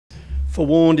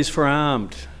Forewarned is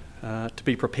forearmed. To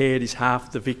be prepared is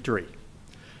half the victory.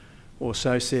 Or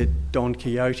so said Don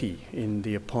Quixote in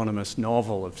the eponymous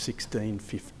novel of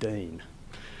 1615.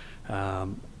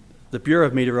 The Bureau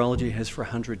of Meteorology has for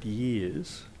 100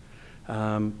 years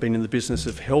been in the business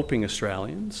of helping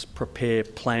Australians prepare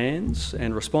plans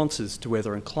and responses to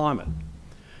weather and climate.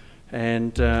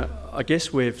 And I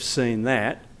guess we've seen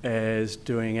that as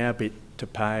doing our bit to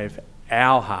pave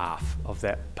our half of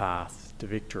that path to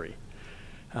victory.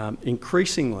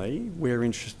 Increasingly, we're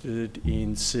interested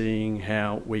in seeing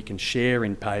how we can share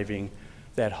in paving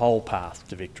that whole path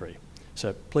to victory.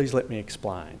 So please let me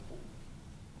explain.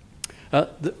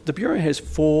 The Bureau has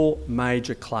 4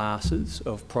 major classes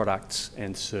of products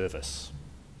and service.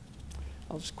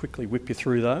 I'll just quickly whip you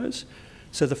through those.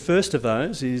 So the first of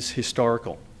those is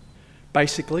historical.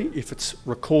 Basically, if it's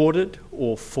recorded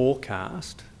or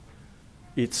forecast,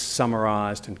 it's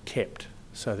summarised and kept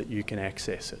so that you can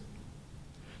access it.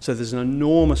 So there's an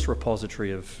enormous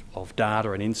repository of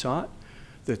data and insight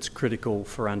that's critical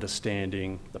for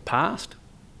understanding the past,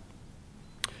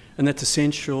 and that's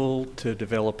essential to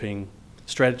developing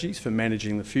strategies for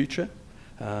managing the future,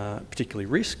 particularly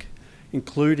risk,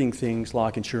 including things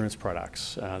like insurance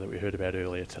products that we heard about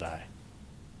earlier today.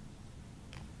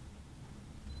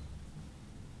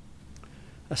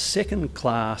 A second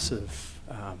class of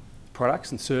products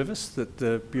and service that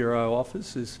the Bureau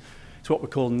offers is what we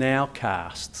call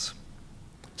nowcasts.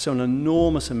 So an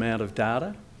enormous amount of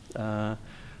data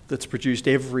that's produced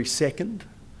every second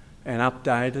and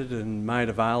updated and made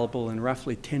available in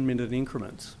roughly 10-minute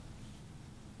increments.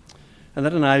 And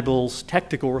that enables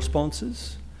tactical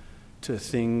responses to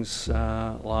things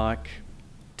like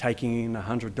taking in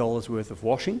 $100 worth of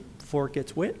washing before it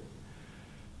gets wet,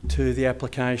 to the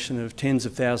application of tens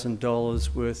of thousands of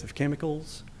dollars worth of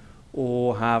chemicals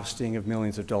or harvesting of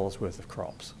millions of dollars worth of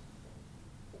crops.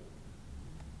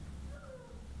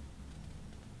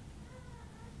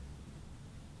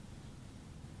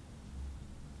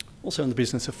 Also in the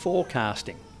business of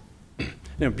forecasting.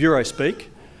 Now, Bureau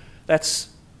speak, that's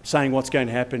saying what's going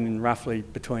to happen in roughly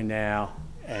between now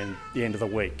and the end of the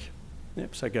week.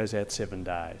 Yep, so it goes out 7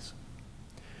 days.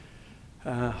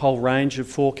 A whole range of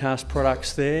forecast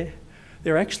products there.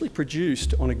 They're actually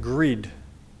produced on a grid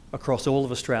across all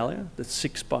of Australia that's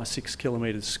 6 by 6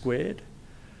 kilometres squared,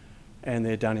 and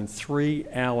they're done in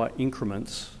 3-hour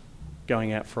increments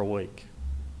going out for a week.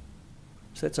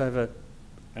 So that's over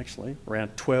actually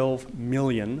around 12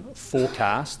 million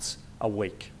forecasts a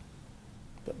week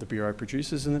that the Bureau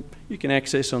produces, and that you can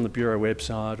access on the Bureau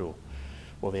website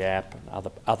or the app and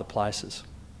other places.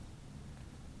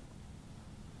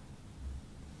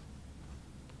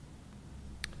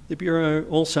 The Bureau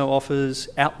also offers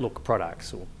outlook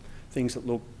products, or things that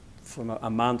look from a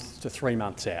month to 3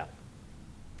 months out.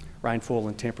 Rainfall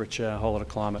and temperature, whole lot of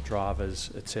climate drivers,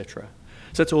 etc.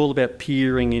 So it's all about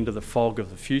peering into the fog of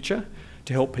the future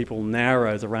to help people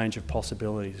narrow the range of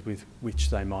possibilities with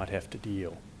which they might have to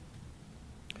deal.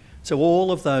 So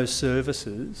all of those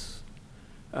services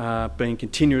are being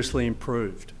continuously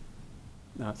improved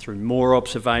through more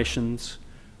observations,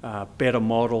 better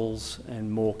models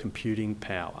and more computing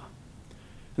power.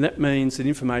 And that means that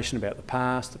information about the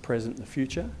past, the present and the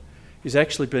future is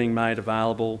actually being made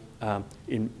available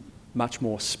in much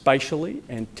more spatially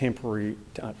and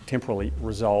temporally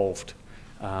resolved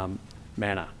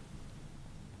manner.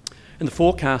 And the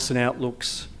forecasts and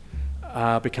outlooks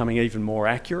are becoming even more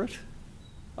accurate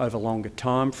over longer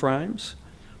time frames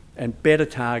and better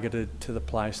targeted to the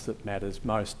place that matters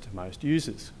most to most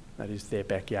users, that is their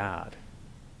backyard.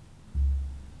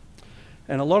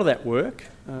 And a lot of that work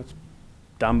is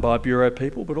done by Bureau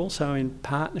people, but also in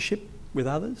partnership with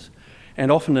others,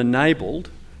 and often enabled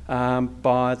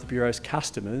by the Bureau's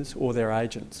customers or their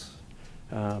agents,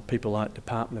 people like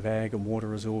Department of Ag and Water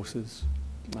Resources,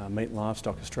 Meat and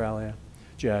Livestock Australia,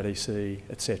 GRDC,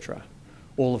 etc.,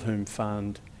 all of whom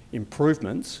fund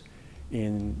improvements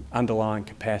in underlying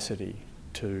capacity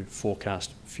to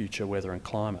forecast future weather and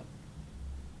climate.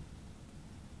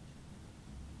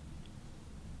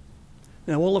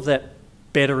 Now, all of that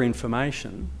better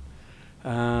information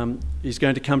is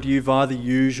going to come to you via the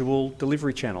usual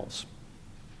delivery channels.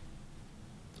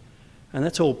 And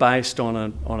that's all based on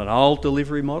an old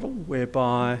delivery model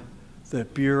whereby the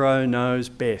Bureau knows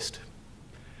best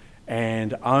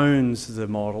and owns the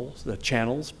models, the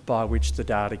channels by which the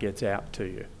data gets out to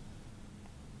you.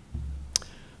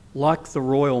 Like the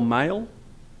Royal Mail,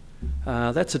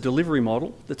 that's a delivery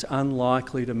model that's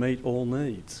unlikely to meet all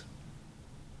needs,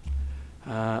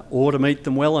 or to meet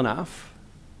them well enough,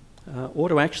 or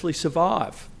to actually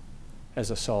survive as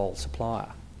a sole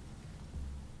supplier.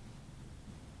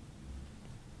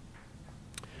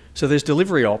 So there's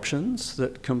delivery options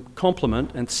that can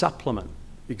complement and supplement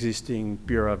existing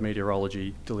Bureau of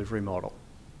Meteorology delivery model.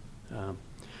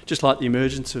 Just like the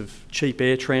emergence of cheap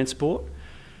air transport,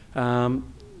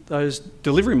 those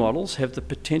delivery models have the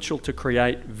potential to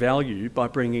create value by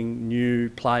bringing new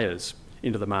players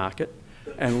into the market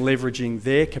and leveraging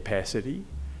their capacity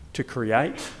to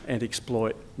create and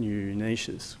exploit new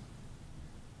niches.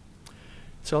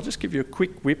 So I'll just give you a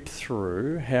quick whip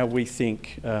through how we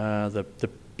think the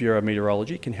Bureau of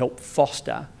Meteorology can help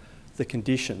foster the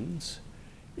conditions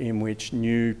in which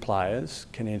new players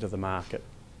can enter the market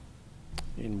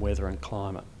in weather and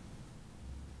climate.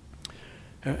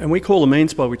 And we call the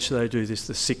means by which they do this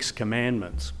the 6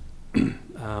 commandments.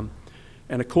 And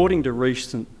according to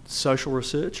recent social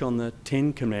research on the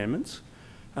 10 commandments,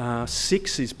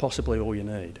 6 is possibly all you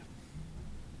need.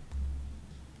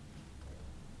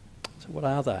 So what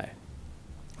are they?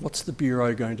 What's the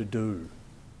Bureau going to do?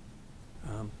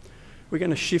 We're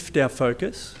going to shift our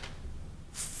focus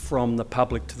from the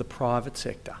public to the private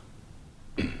sector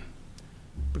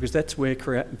because that's where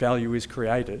value is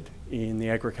created in the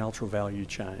agricultural value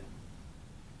chain.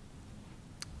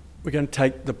 We're going to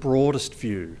take the broadest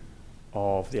view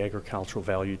of the agricultural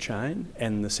value chain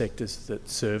and the sectors that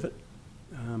serve it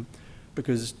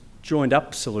because joined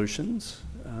up solutions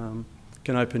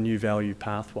can open new value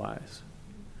pathways.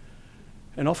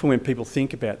 And often when people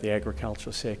think about the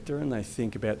agricultural sector and they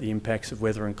think about the impacts of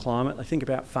weather and climate, they think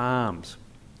about farms.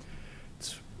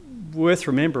 It's worth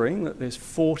remembering that there's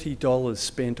 $40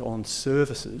 spent on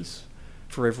services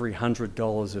for every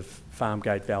 $100 of farm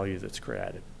gate value that's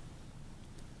created.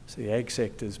 So the ag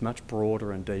sector is much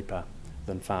broader and deeper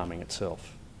than farming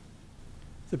itself.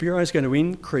 The Bureau is going to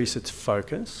increase its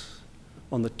focus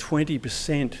on the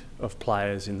 20% of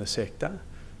players in the sector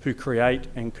who create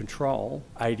and control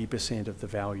 80% of the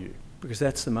value, because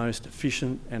that's the most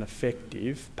efficient and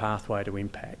effective pathway to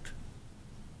impact.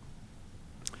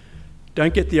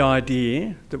 Don't get the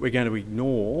idea that we're going to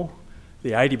ignore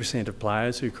the 80% of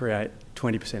players who create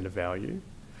 20% of value.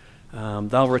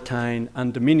 They'll retain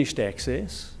undiminished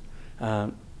access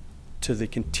to the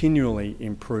continually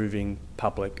improving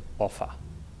public offer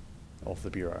of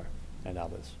the Bureau and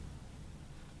others.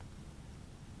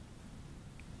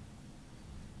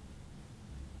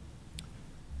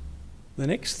 The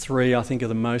next 3, I think, are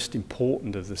the most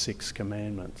important of the 6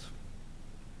 commandments.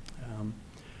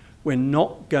 We're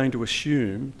not going to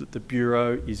assume that the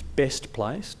Bureau is best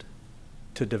placed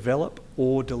to develop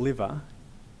or deliver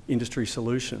industry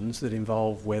solutions that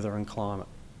involve weather and climate.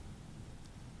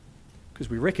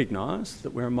 Because we recognise that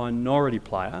we're a minority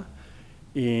player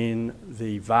in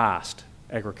the vast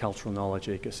agricultural knowledge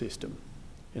ecosystem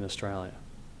in Australia.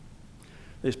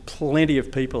 There's plenty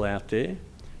of people out there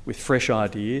with fresh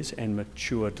ideas and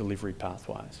mature delivery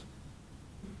pathways.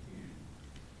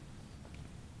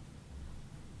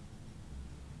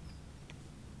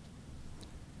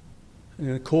 In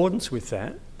accordance with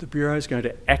that, the Bureau is going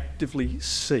to actively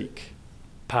seek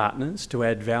partners to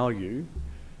add value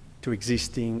to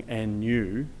existing and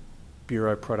new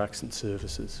Bureau products and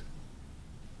services.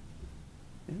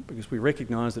 Because we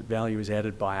recognise that value is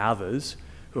added by others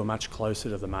who are much closer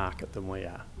to the market than we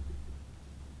are.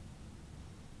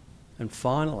 And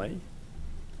finally,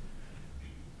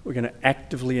 we're going to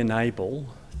actively enable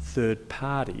third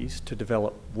parties to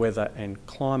develop weather and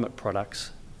climate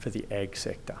products for the ag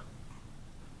sector,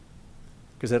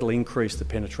 because that'll increase the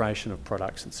penetration of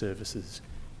products and services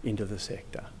into the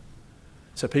sector.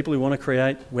 So people who want to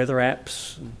create weather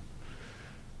apps and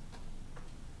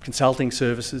consulting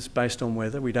services based on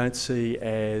weather, we don't see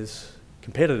as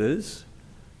competitors,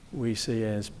 we see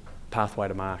as pathway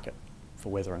to market for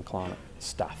weather and climate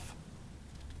stuff.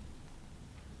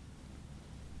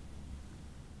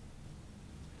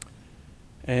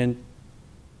 And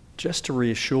just to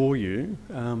reassure you,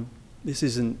 this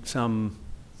isn't some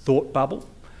thought bubble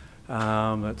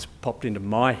that's popped into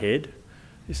my head.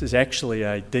 This is actually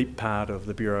a deep part of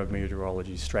the Bureau of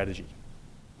Meteorology's strategy,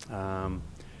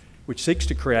 which seeks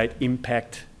to create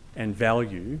impact and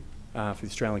value for the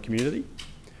Australian community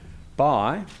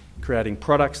by creating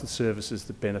products and services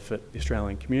that benefit the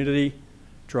Australian community,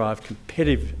 drive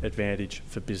competitive advantage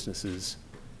for businesses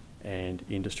and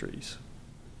industries,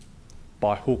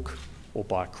 by hook or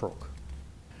by crook.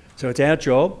 So it's our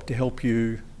job to help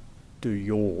you do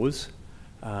yours,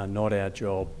 not our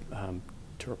job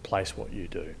to replace what you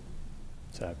do.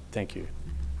 So thank you.